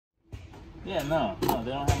Yeah, no, they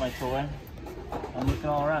don't have my toy. I'm looking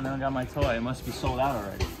all around, they don't got my toy. It must be sold out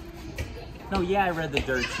already. No, yeah, I read the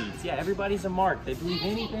dirt sheets. Yeah, everybody's a mark. They believe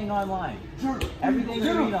anything online. Everything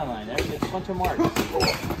they read online. It's a bunch of marks.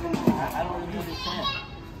 I don't really understand.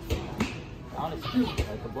 Honestly,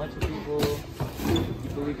 like a bunch of people, you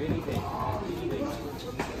believe anything. I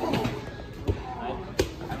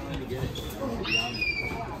don't really get it, to be honest.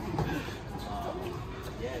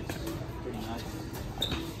 Yeah, it's pretty nice.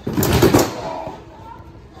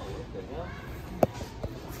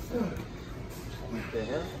 What the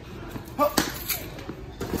hell?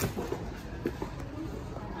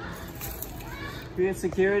 Create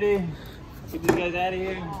security. Get these guys out of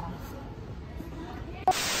here.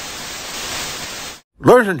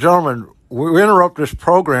 Ladies and gentlemen, we interrupt this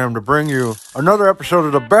program to bring you another episode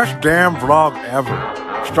of the best damn vlog ever,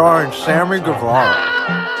 starring Sammy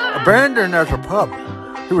Guevara. Abandoned as a pup,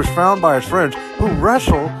 he was found by his friends who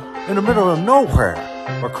wrestle in the middle of nowhere.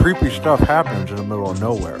 But creepy stuff happens in the middle of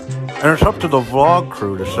nowhere. And it's up to the vlog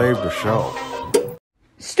crew to save the show.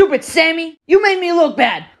 Stupid Sammy, you made me look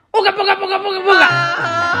bad. Ooga booga booga booga booga.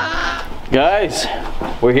 Guys,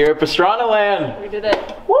 we're here at Pastrana Land. We did it.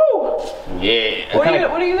 Woo! Yeah. What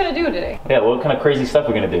are you gonna do today? Yeah, what kind of crazy stuff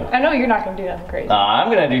we're gonna do? I know you're not gonna do nothing crazy. I'm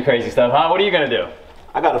gonna do crazy stuff, huh? What are you gonna do?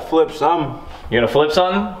 I gotta flip some. You're gonna flip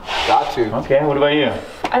something? Got to. Okay, what about you?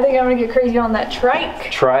 I think I'm gonna get crazy on that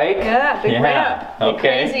trike. Trike? Yeah, big ramp. Get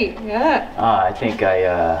Okay. crazy. Yeah. I think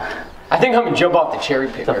I'm gonna jump off the cherry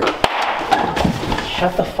picker.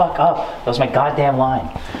 Shut the fuck up. That was my goddamn line.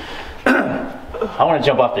 I want to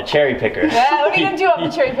jump off the cherry picker. Yeah, what are you gonna do off the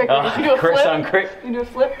cherry picker? You can do a flip. You can do a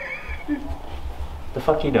flip. The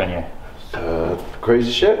fuck are you doing here?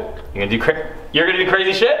 Crazy shit? You're gonna do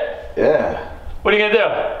crazy shit? Yeah. What are you gonna do?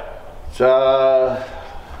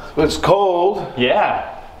 It's cold. Yeah.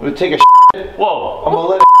 I'm gonna take a shit. Whoa. I'm gonna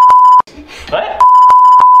let it What?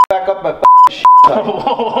 back up my shit.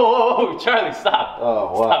 Whoa, Charlie, stop.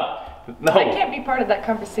 Oh, wow. Stop. No. I can't be part of that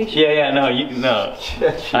conversation. Yeah, no, no.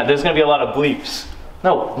 There's gonna be a lot of bleeps.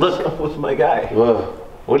 No, look. What's my guy? Whoa.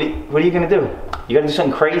 What are you gonna do? You gotta do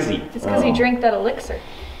something crazy. It's because he drank that elixir.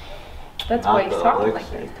 That's why he's talking like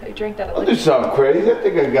that. He drank that elixir. I'll do something crazy. I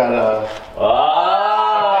think I got a... Oh,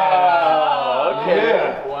 okay.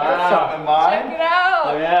 Yeah. Wow. Got something in mind. Check it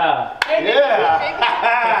out. Yeah.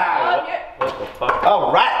 What the fuck?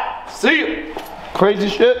 All right. See you. Crazy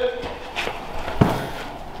shit.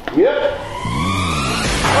 Yep.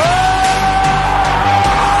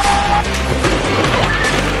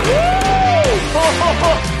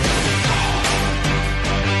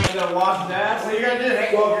 You gonna wash his ass? What are you gonna do? Hey,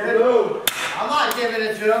 go over here. I'm not giving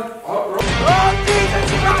it to him. Oh,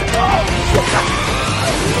 Jesus Christ!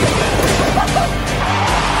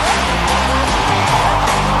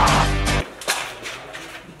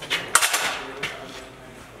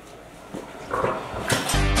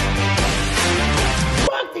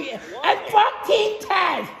 Fuck Team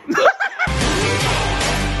Taz!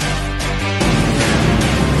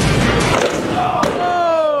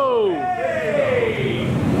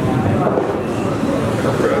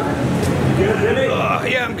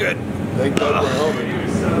 Yeah, I'm good. Thank God for helping.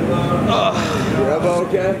 Your elbow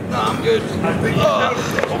okay? No, I'm good.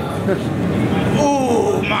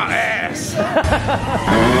 Ooh, my ass.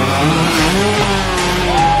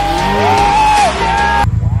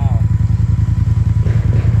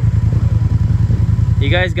 You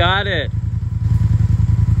guys got it.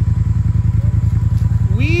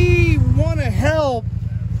 We want to help,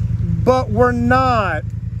 but we're not.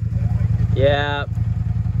 Yeah.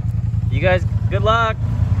 You guys, good luck.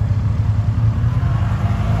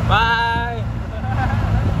 Bye.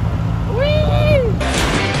 Whee!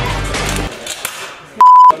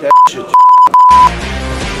 That shit.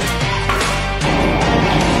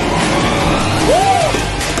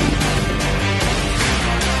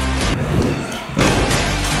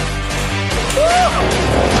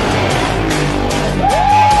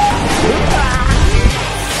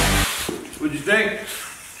 What'd you think?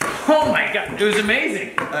 Oh my God, it was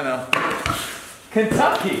amazing. I know.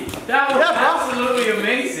 Kentucky. That was absolutely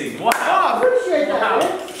amazing. Wow. Oh, appreciate that.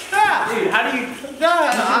 Yeah. Dude, how do you...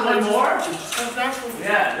 Yeah. one more?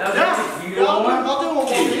 Yeah, that was amazing. You do one more? I'll do one more.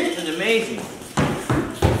 Dude, this is amazing.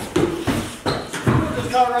 Just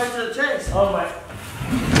got right to the chase. Oh my...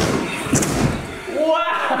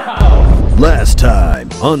 Wow! Last time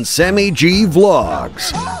on Sammy G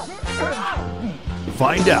Vlogs.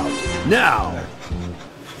 Find out now.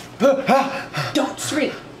 Don't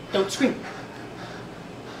scream. Don't scream.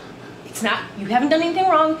 It's not, you haven't done anything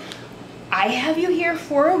wrong. I have you here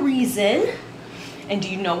for a reason. And do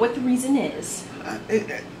you know what the reason is?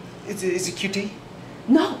 Is it QT?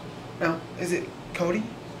 No. No. Is it Cody?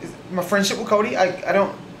 Is it my friendship with Cody? I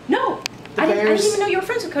don't... No. I didn't even know you were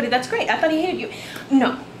friends with Cody. That's great. I thought he hated you.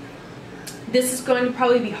 No. This is going to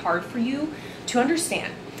probably be hard for you to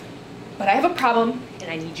understand. But I have a problem,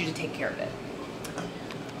 and I need you to take care of it.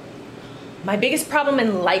 My biggest problem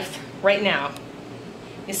in life right now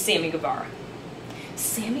is Sammy Guevara.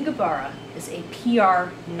 Sammy Guevara is a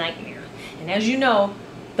PR nightmare. And as you know,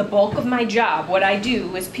 the bulk of my job, what I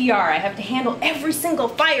do is PR. I have to handle every single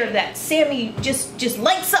fire that Sammy just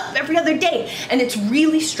lights up every other day. And it's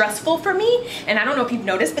really stressful for me. And I don't know if you've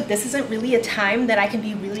noticed, but this isn't really a time that I can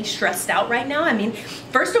be really stressed out right now. I mean,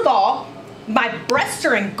 first of all, my breasts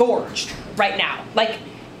are engorged right now. Like,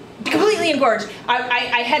 completely engorged.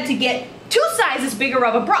 I had to get 2 sizes bigger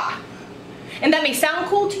of a bra. And that may sound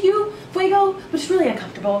cool to you, Fuego, but it's really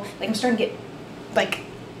uncomfortable. Like, I'm starting to get, like,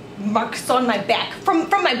 marks on my back from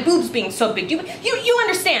my boobs being so big. You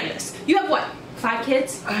understand this. You have what, 5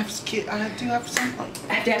 kids? I do have some.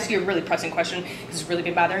 I have to ask you a really pressing question because it's really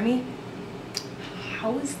been bothering me.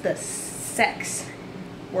 How is the sex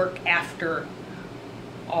work after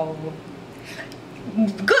all?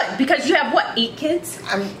 Good, because you have what, 8 kids?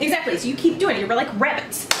 Exactly, so you keep doing it. You're like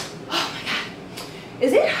rabbits. Oh my God.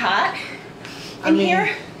 Is it hot in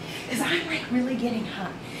here? Because I'm like really getting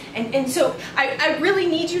hot. And so I really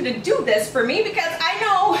need you to do this for me because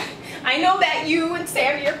I know that you and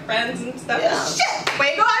Sammy are friends and stuff. Yeah. Shit,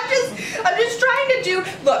 Fuego, I'm just trying to do.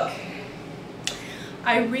 Look,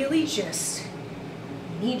 I really just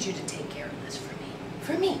need you to take care of this for me.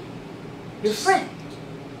 For me, your friend.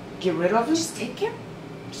 Get rid of it? Just take care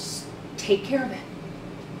of it.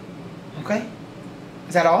 Okay.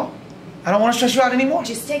 Is that all? I don't want to stress you out anymore.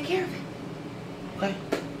 Just take care of it. Okay.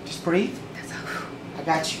 Just breathe. That's all. I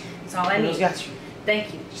got you. That's all I need. Got you.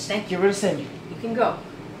 Thank you. Just thank you. Get rid of Sammy. You can go.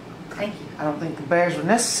 Thank you. I don't think the bears were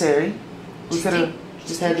necessary. We could have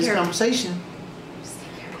just had this conversation. Just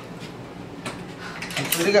take care of it. I'm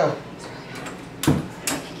free to go.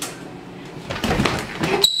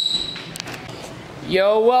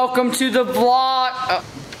 Yo, welcome to the vlog. Oh.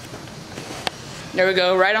 There we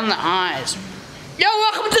go, right on the eyes. Yo,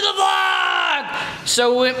 welcome to the vlog!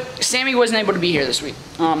 So, Sammy wasn't able to be here this week.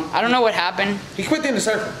 I don't know what happened. He quit the inner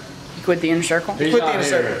circle. He quit the inner circle? He quit the inner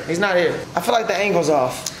circle. He's not here. I feel like the angle's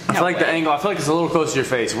off. I feel like the angle, I feel like it's a little close to your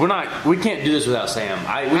face. We can't do this without Sam.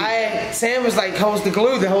 Sam was like holds the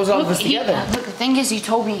glue that holds all of us together. Look, the thing is, he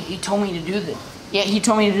told me to do the, he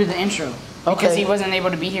told me to do the intro. Because he wasn't able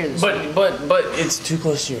to be here this week. But it's too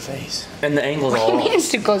close to your face. And the angle's all off. What do you mean off. it's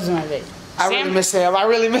too close to my face? I really miss Sam. I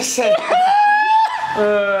really miss Sam.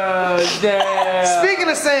 Damn. Speaking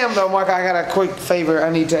of Sam though, Mark, I got a quick favor I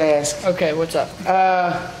need to ask. Okay, what's up?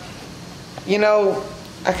 You know,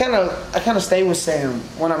 I kind of stay with Sam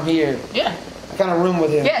when I'm here. Yeah. I kind of room with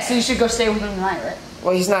him. Yeah, so you should go stay with him tonight, right?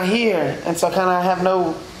 Well, he's not here, and so I kind of have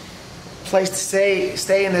no place to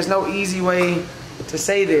stay, and there's no easy way to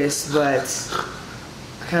say this, but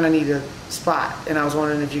I kind of need a spot, and I was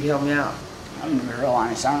wondering if you could help me out. I'm gonna be real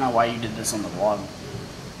honest. I don't know why you did this on the vlog.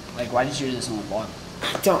 Like, why did you do this on the vlog?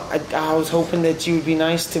 I was hoping that you would be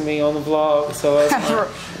nice to me on the vlog, so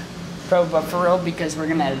Bro, but for real, because we're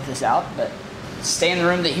gonna edit this out, but stay in the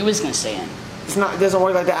room that he was gonna stay in. It doesn't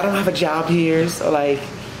work like that. I don't have a job here, so like,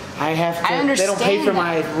 I have to. I understand. They don't pay for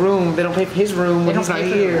my room. They don't pay for his room when he's not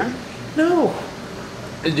here. No.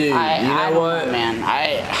 Dude, you know what? Man,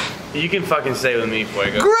 you can fucking stay with me,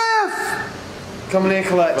 Fuego. Griff! Coming in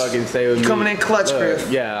clutch. Fucking stay with me. Coming in clutch,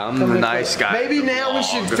 Griff. Yeah, I'm the nice guy. Maybe now we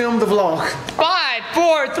should film the vlog. 5,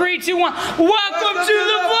 4, 3, 2, 1. Welcome to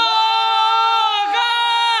the vlog!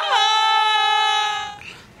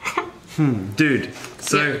 Dude,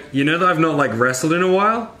 so you know that I've not like wrestled in a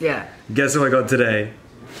while? Yeah. Guess who I got today?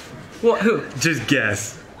 What? Who? Just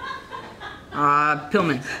guess.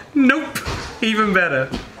 Pillman. Nope. Even better.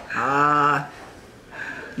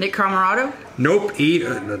 Nick Camarado? Nope.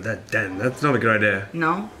 No, damn, that's not a good idea.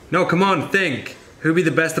 No. No, come on, think. Who'd be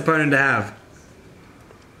the best opponent to have?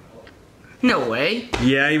 No way.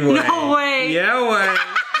 Yeah, he would. No way. Yeah, way.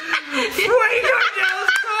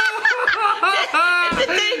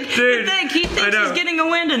 Dude, he thinks he's getting a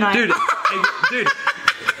win tonight. Dude.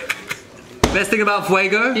 Best thing about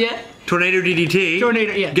Fuego? Yeah. Tornado DDT.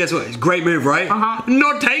 Tornado, yeah. Guess what? It's a great move, right? Uh-huh.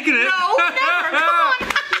 Not taking it. No, never. Come on.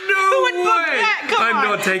 No way. Come I'm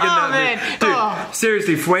not taking that, man. Dude,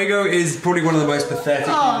 seriously, Fuego is probably one of the most pathetic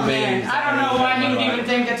human beings. I don't know why he would even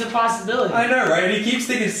think that's a possibility. I know, right? He keeps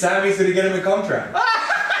thinking Sammy's gonna get him a contract.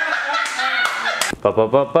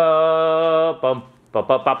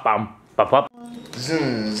 Yo,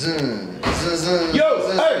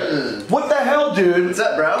 hey, what the hell, dude? What's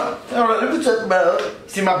up, bro? What's up, bro?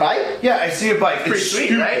 See my bike? Yeah, I see a bike. Pretty It's sweet,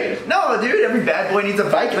 stupid. right? No, dude, every bad boy needs a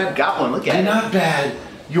bike, and I've got one. Look at You're it. not bad.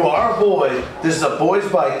 You are a boy. This is a boy's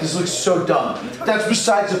bike. This looks so dumb. That's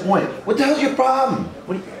besides the point. What the hell's your problem?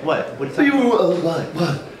 What are you talking about?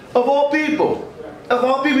 What? Of all people,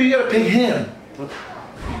 you gotta pick him.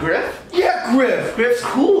 Griff? Yeah, Griff. Griff's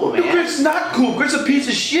cool, man. Griff's not cool. Griff's a piece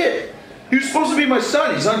of shit. He was supposed to be my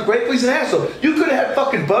son. He's ungrateful. He's an asshole. You could have had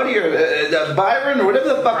fucking Buddy or Byron or whatever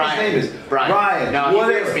the fuck his name is. Ryan. No,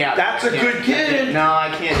 he freaks me out. That's a good kid. No,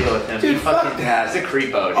 I can't deal with him. Dude, He fucking fuck that. He's a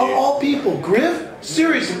creepo, dude. Of all people, Griff?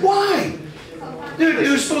 Seriously, why? Dude, he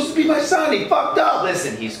was supposed to be my son. He fucked up.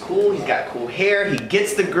 Listen, he's cool. He's got cool hair. He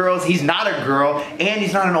gets the girls. He's not a girl, and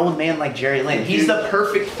he's not an old man like Jerry Lynn. He's the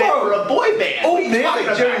perfect fit for a boy band. Old man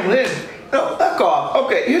like Jerry Lynn? No, fuck off.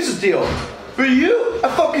 Okay, here's the deal. For you, I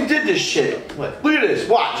fucking did this shit. What? Look at this.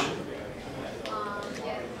 Watch.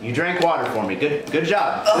 You drank water for me. Good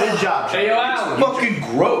job. Good job. Hey, yo, Alan. Fucking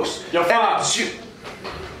gross. Yo, Fob.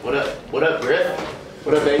 What up? What up, Griff?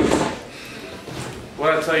 What up, baby?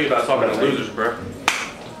 What did I tell you about talking to losers, bro?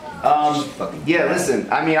 Yeah,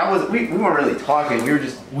 listen. I mean, we weren't really talking. We were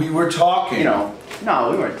just, We were talking. you know.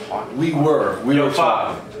 No, we weren't talking. We were. We Yo, were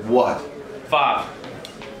Fob. talking. What? Fob.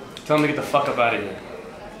 Tell him to get the fuck up out of here.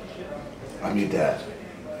 I'm your dad.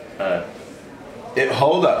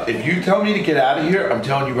 Hold up. If you tell me to get out of here, I'm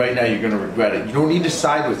telling you right now, you're going to regret it. You don't need to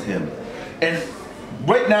side with him. And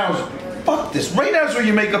right now, fuck this. Right now is where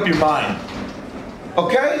you make up your mind.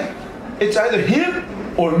 Okay? It's either him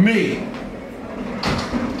or me.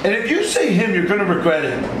 And if you say him, you're going to regret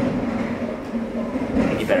it.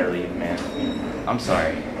 You better leave, man. I'm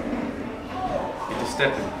sorry. Get to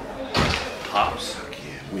stepping. Pops. Fuck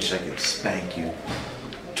yeah. Wish I could spank you.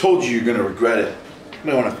 Told you you're going to regret it.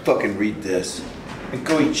 You might want to fucking read this. And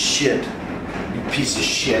go eat shit. You piece of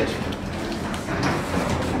shit.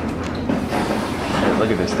 Hey, look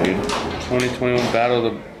at this, dude. 2021 Battle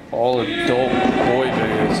of the All Adult Boy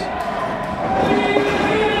Bands.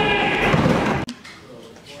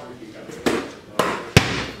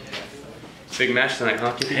 Big match tonight,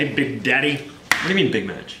 huh? Hey, Big Daddy. What do you mean, big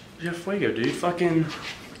match? Yeah, Fuego, dude. Fucking.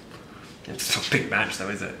 It's not a big match, though,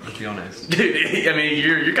 is it? Let's be honest. Dude, I mean,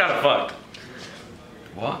 you're kind of fucked.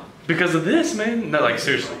 What? Because of this, man. No, like,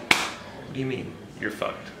 seriously. What do you mean? You're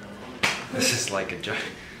fucked. This is like a joke.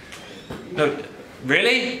 No,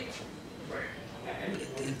 really?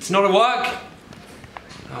 It's not a work?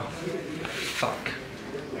 Oh, fuck.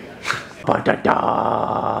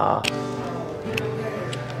 Ba-da-da.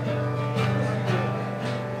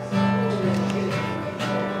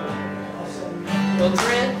 Well,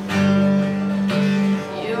 Griff,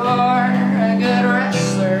 you're a good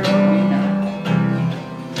wrestler, we know.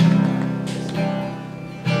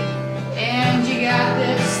 And you got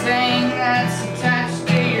this thing that's attached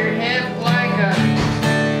to your hip like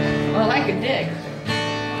a dick.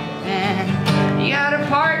 And you got a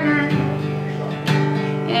partner,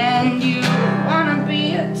 and you wanna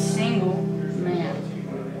be a single man.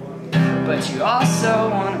 But you also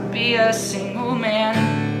wanna be a single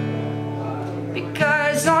man.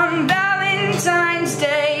 Because on Valentine's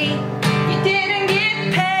Day, you didn't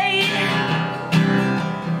get paid.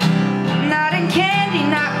 Not in candy,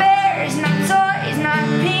 not bears, not toys, not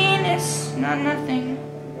penis, not nothing.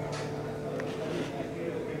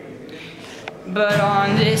 But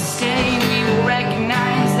on this day, we will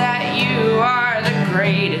recognize that you are the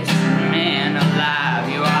greatest man alive.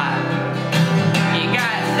 You are. You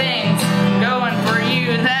got things going for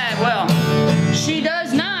you that, well, she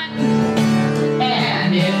does not.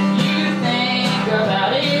 And if you think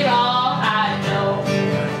about it all, I know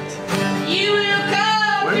you will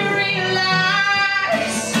come to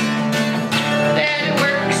realize that it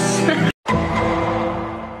works.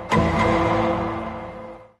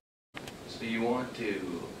 So you want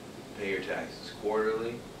to pay your taxes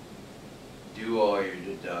quarterly, do all your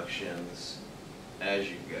deductions as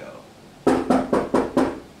you go.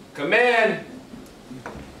 Come in!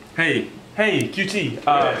 Hey, QT.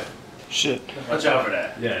 Shit. Watch out for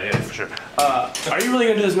that. Yeah, for sure. Are you really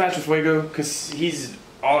gonna do this match with Fuego? Because he's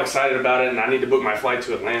all excited about it, and I need to book my flight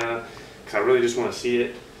to Atlanta because I really just want to see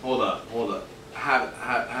it. Hold up. Have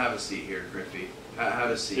a seat here, Griffey. Have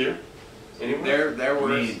a seat. Here? Anywhere? There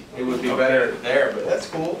works. It would be better there, but that's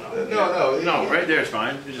cool. No, right there is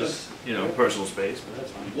fine. It's just, personal space, but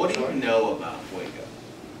that's fine. What do you know about Fuego?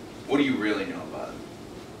 What do you really know about him?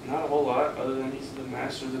 Not a whole lot, other than he's the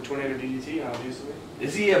master of the tornado DDT, obviously.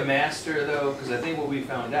 Is he a master though? Because I think what we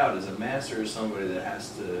found out is a master is somebody that has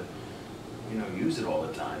to, use it all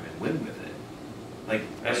the time and win with it. Like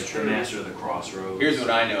the Master of the Crossroads. Here's what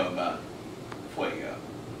I know about Fuego.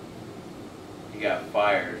 He got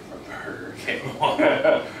fired from Burger King.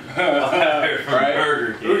 Fired from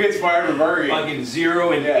Burger King. Who gets fired from Burger King? Fucking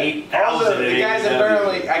 0 and 8,000. Also, the guy's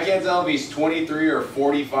apparently, I can't tell if he's 23 or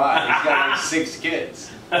 45. He's got like 6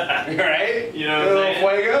 kids. Right? You know what I'm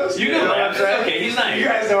saying? Fuegos? You know what I'm saying? Okay, he's not. You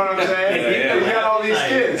guys know what I'm saying? He's got all these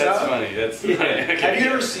kids. That's huh? funny. That's funny. Okay. Have you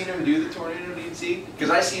ever seen him do the tornado DT? Because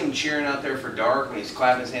I see him cheering out there for Dark when he's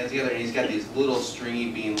clapping his hands together, and he's got these little stringy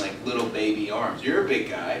bean, like little baby arms. You're a big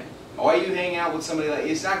guy. Why you hang out with somebody like?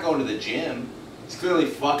 He's not going to the gym. He's clearly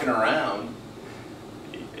fucking around.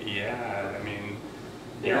 Yeah, I mean,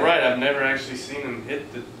 you're right. I've never actually seen him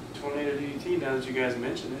hit the tornado DT. Now that you guys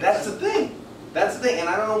mentioned it, That's the thing. That's the thing, and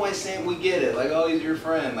I don't know why Sam, we get it. Like, oh, he's your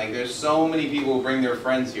friend. Like, there's so many people who bring their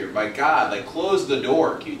friends here. By God, like, close the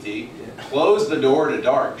door, QT. Yeah. Close the door to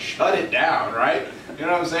Dark. Shut it down, right? You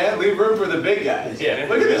know what I'm saying? Leave room for the big guys. Yeah.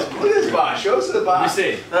 Look at this. Look at this boss. Show us the boss.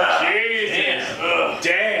 Let me see. Jesus.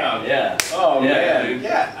 Damn. Yeah. Oh, Yeah, man. dude.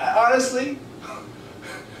 Yeah, honestly,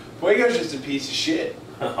 Fuego's just a piece of shit.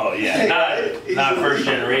 Oh, yeah. Not first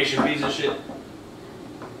generation piece of shit.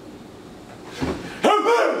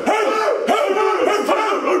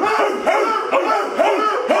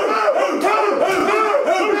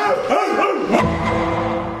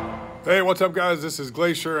 Hey, what's up, guys? This is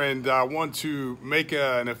Glacier, and I want to make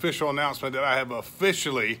an official announcement that I have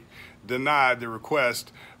officially denied the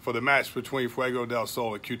request for the match between Fuego del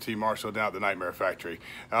Sol and QT Marshall down at the Nightmare Factory.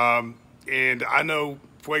 And I know,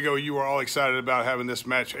 Fuego, you are all excited about having this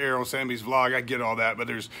match air on Sammy's vlog. I get all that, but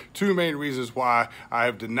there's 2 main reasons why I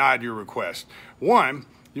have denied your request. 1,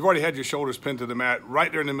 you've already had your shoulders pinned to the mat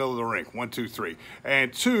right there in the middle of the ring. 1, 2, 3.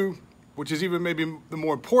 And 2, which is even maybe the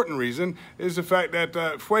more important reason, is the fact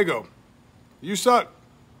that, Fuego, you suck.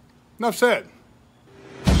 Enough said.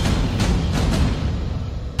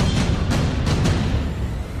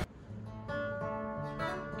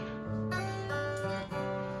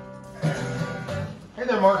 Hey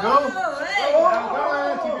there, Marko. Oh, hey.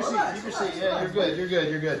 Oh, keep your seat. Keep your seat. Yeah,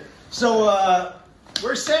 you're good. So,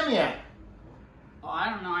 where's Sammy at? Oh,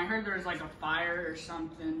 I don't know. I heard there was like a fire or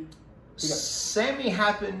something. Sammy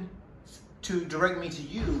happened to direct me to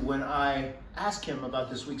you when I asked him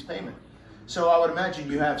about this week's payment. So I would imagine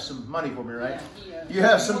you have some money for me, right? Yeah, you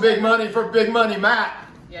have some big money for Big Money Matt.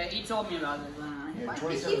 Yeah, he told me about it. Yeah,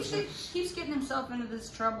 He keeps getting himself into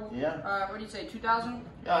this trouble. Yeah. What do you say, 2,000?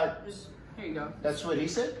 Here you go. That's what he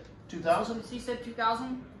said? 2,000? He said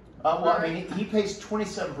 2,000? Well, I mean, he pays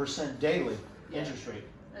 27% daily interest rate.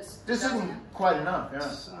 This isn't quite enough,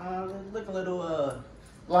 yeah. Look a little,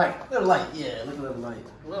 light. A little light, yeah, look a little light.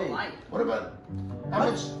 A little light. What about, how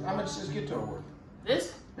much is this guitar worth?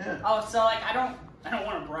 This? Yeah. Oh, so like, I don't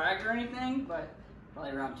want to brag or anything, but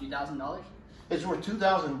probably around $2,000. It's worth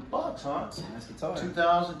 $2,000, huh? Nice guitar.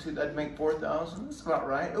 2,000, that'd make 4,000. That's about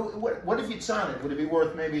right. What if you'd sign it? Would it be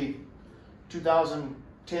worth maybe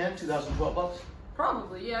 2010, 2012 bucks?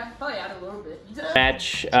 Probably, yeah. Probably add a little bit.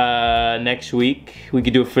 Match next week. We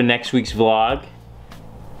could do it for next week's vlog.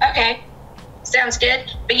 Okay, sounds good.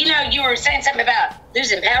 But you know, you were saying something about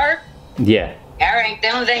losing power. Yeah. Power ain't the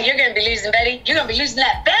only thing you're gonna be losing, buddy. You're gonna be losing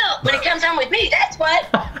that belt when it comes home with me. That's what.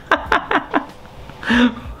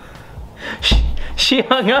 She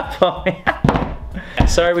hung up on me.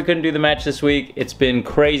 Sorry we couldn't do the match this week. It's been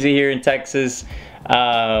crazy here in Texas.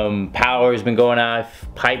 Power's been going off,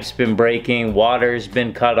 pipes been breaking, water's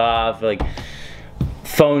been cut off, like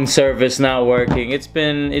phone service not working. It's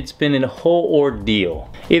been a whole ordeal.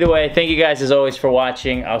 Either way, thank you guys as always for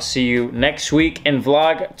watching. I'll see you next week in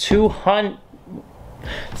vlog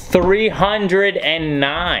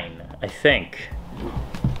 309, I think.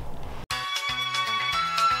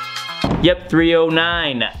 Yep,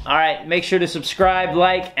 309. All right, make sure to subscribe,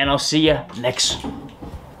 like, and I'll see you next.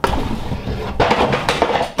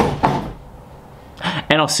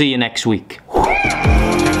 And I'll see you next week.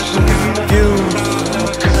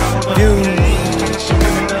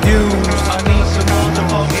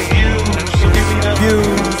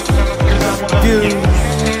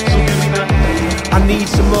 I need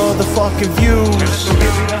some motherfucking views.